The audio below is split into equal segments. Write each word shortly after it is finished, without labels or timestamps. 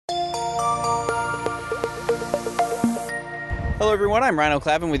Hello everyone, I'm Rhino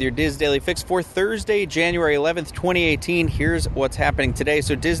Clavin with your Diz Daily Fix for Thursday, January 11th, 2018. Here's what's happening today.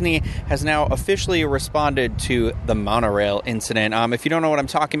 So Disney has now officially responded to the monorail incident. If you don't know what I'm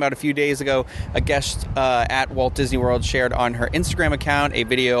talking about, a few days ago, a guest at Walt Disney World shared on her Instagram account a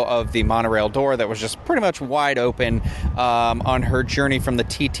video of the monorail door that was just pretty much wide open on her journey from the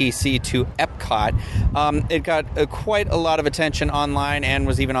TTC to Epcot. It got quite a lot of attention online and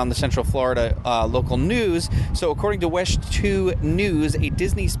was even on the Central Florida local news. So according to West 2 News, a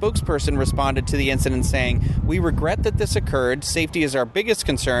Disney spokesperson responded to the incident saying, "We regret that this occurred. Safety is our biggest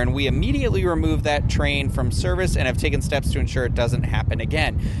concern. We immediately removed that train from service and have taken steps to ensure it doesn't happen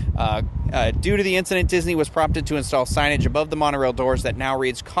again." Due to the incident, Disney was prompted to install signage above the monorail doors that now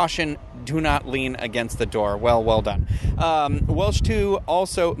reads, "Caution, do not lean against the door." Well done. West 2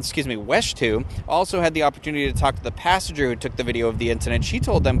 also had the opportunity to talk to the passenger who took the video of the incident. She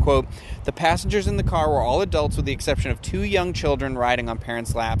told them, quote, "The passengers in the car were all adults with the exception of 2 young children riding on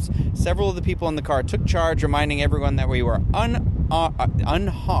parents' laps. Several of the people in the car took charge, reminding everyone that we were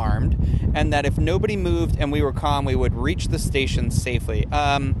unharmed and that if nobody moved and we were calm, we would reach the station safely."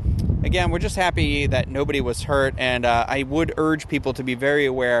 Again, we're just happy that nobody was hurt, and I would urge people to be very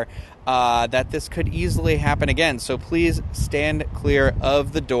aware that this could easily happen again. So please stand clear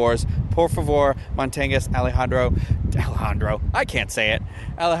of the doors. Por favor, mantengas Alejandro, I can't say it.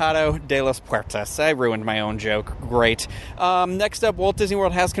 Alejandro de las Puertas. I ruined my own joke. Great. Next up, Walt Disney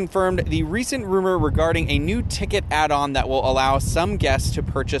World has confirmed the recent rumor regarding a new ticket add-on that will allow some guests to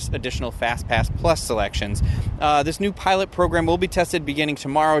purchase additional FastPass Plus selections. This new pilot program will be tested beginning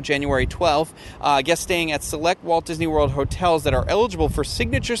tomorrow, January 12th. Guests staying at select Walt Disney World hotels that are eligible for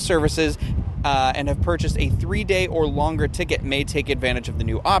signature services and have purchased a 3-day or longer ticket may take advantage of the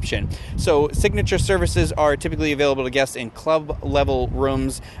new option. So signature services are typically available to guests in club-level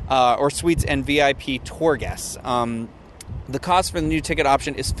rooms or suites and VIP tour guests. The cost for the new ticket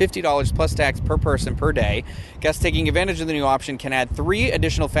option is $50 plus tax per person per day. Guests taking advantage of the new option can add 3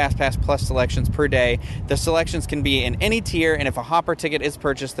 additional FastPass Plus selections per day. The selections can be in any tier, and if a Hopper ticket is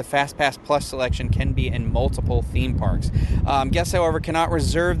purchased, the FastPass Plus selection can be in multiple theme parks. Guests, however, cannot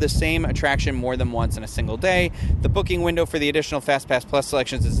reserve the same attraction more than once in a single day. The booking window for the additional FastPass Plus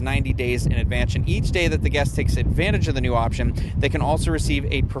selections is 90 days in advance, and each day that the guest takes advantage of the new option, they can also receive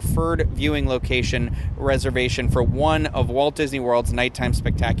a preferred viewing location reservation for one of Walt Disney World's nighttime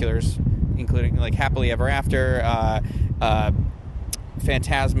spectaculars, including like Happily Ever After,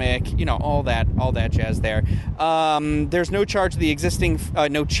 Fantasmic, all that jazz there. There's no change to the existing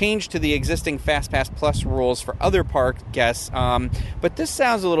FastPass Plus rules for other park guests, but this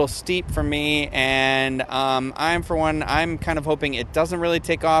sounds a little steep for me, and I'm kind of hoping it doesn't really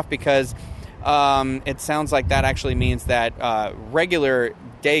take off because it sounds like that actually means that regular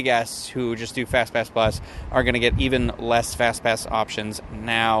day guests who just do FastPass Plus are going to get even less FastPass options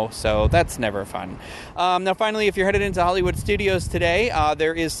now, so that's never fun. Now, finally, if you're headed into Hollywood Studios today,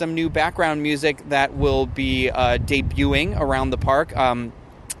 there is some new background music that will be debuting around the park.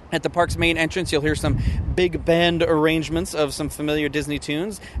 At the park's main entrance, you'll hear some big band arrangements of some familiar Disney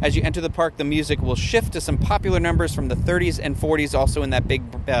tunes. As you enter the park, the music will shift to some popular numbers from the 30s and 40s, also in that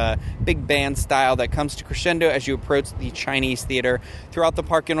big band style that comes to crescendo as you approach the Chinese Theater. Throughout the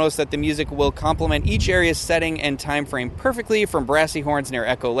park, you'll notice that the music will complement each area's setting and time frame perfectly, from brassy horns near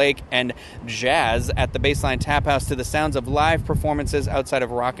Echo Lake and jazz at the Baseline Tap House to the sounds of live performances outside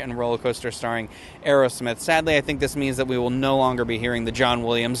of Rock and Roller Coaster starring Aerosmith. Sadly, I think this means that we will no longer be hearing the John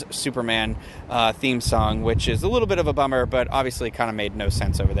Williams Superman theme song, which is a little bit of a bummer, but obviously kind of made no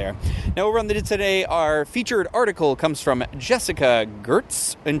sense over there. Now, over on the Did Today, our featured article comes from Jessica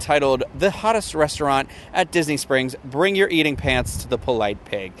Gertz, entitled "The Hottest Restaurant at Disney Springs, Bring Your Eating Pants to the Polite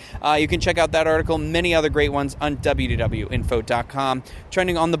Pig." You can check out that article, many other great ones, on www.info.com.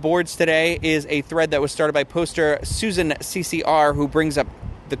 Trending on the boards today is a thread that was started by poster Susan CCR, who brings up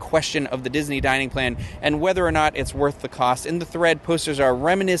the question of the Disney dining plan and whether or not it's worth the cost. In the thread, posters are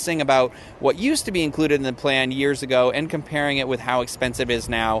reminiscing about what used to be included in the plan years ago and comparing it with how expensive it is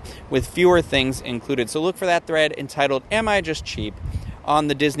now, with fewer things included. So look for that thread entitled "Am I Just Cheap?" on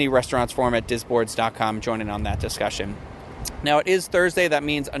the Disney Restaurants forum at disboards.com. Join in on that discussion. Now, it is Thursday. That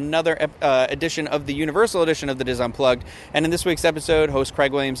means another edition of the Universal edition of the Diz Unplugged. And in this week's episode, host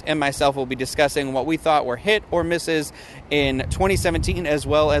Craig Williams and myself will be discussing what we thought were hit or misses in 2017, as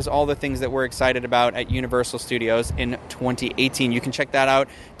well as all the things that we're excited about at Universal Studios in 2018. You can check that out,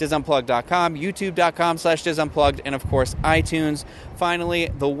 DizUnplugged.com, YouTube.com/DizUnplugged, and, of course, iTunes. Finally,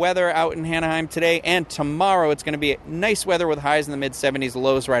 the weather out in Anaheim today and tomorrow. It's going to be nice weather with highs in the mid-70s,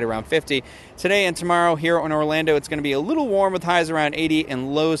 lows right around 50. Today and tomorrow here in Orlando, it's going to be a little warm with highs around 80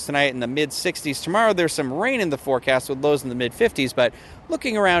 and lows tonight in the mid-60s. Tomorrow there's some rain in the forecast with lows in the mid-50s, but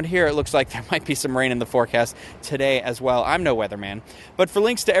looking around here, it looks like there might be some rain in the forecast today as well. I'm no weatherman. But for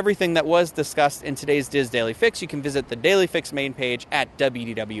links to everything that was discussed in today's DIS Daily Fix, you can visit the Daily Fix main page at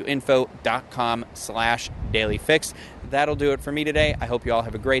wdwinfo.com/dailyfix. That'll do it for me today. I hope you all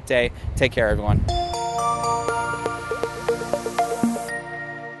have a great day. Take care, everyone.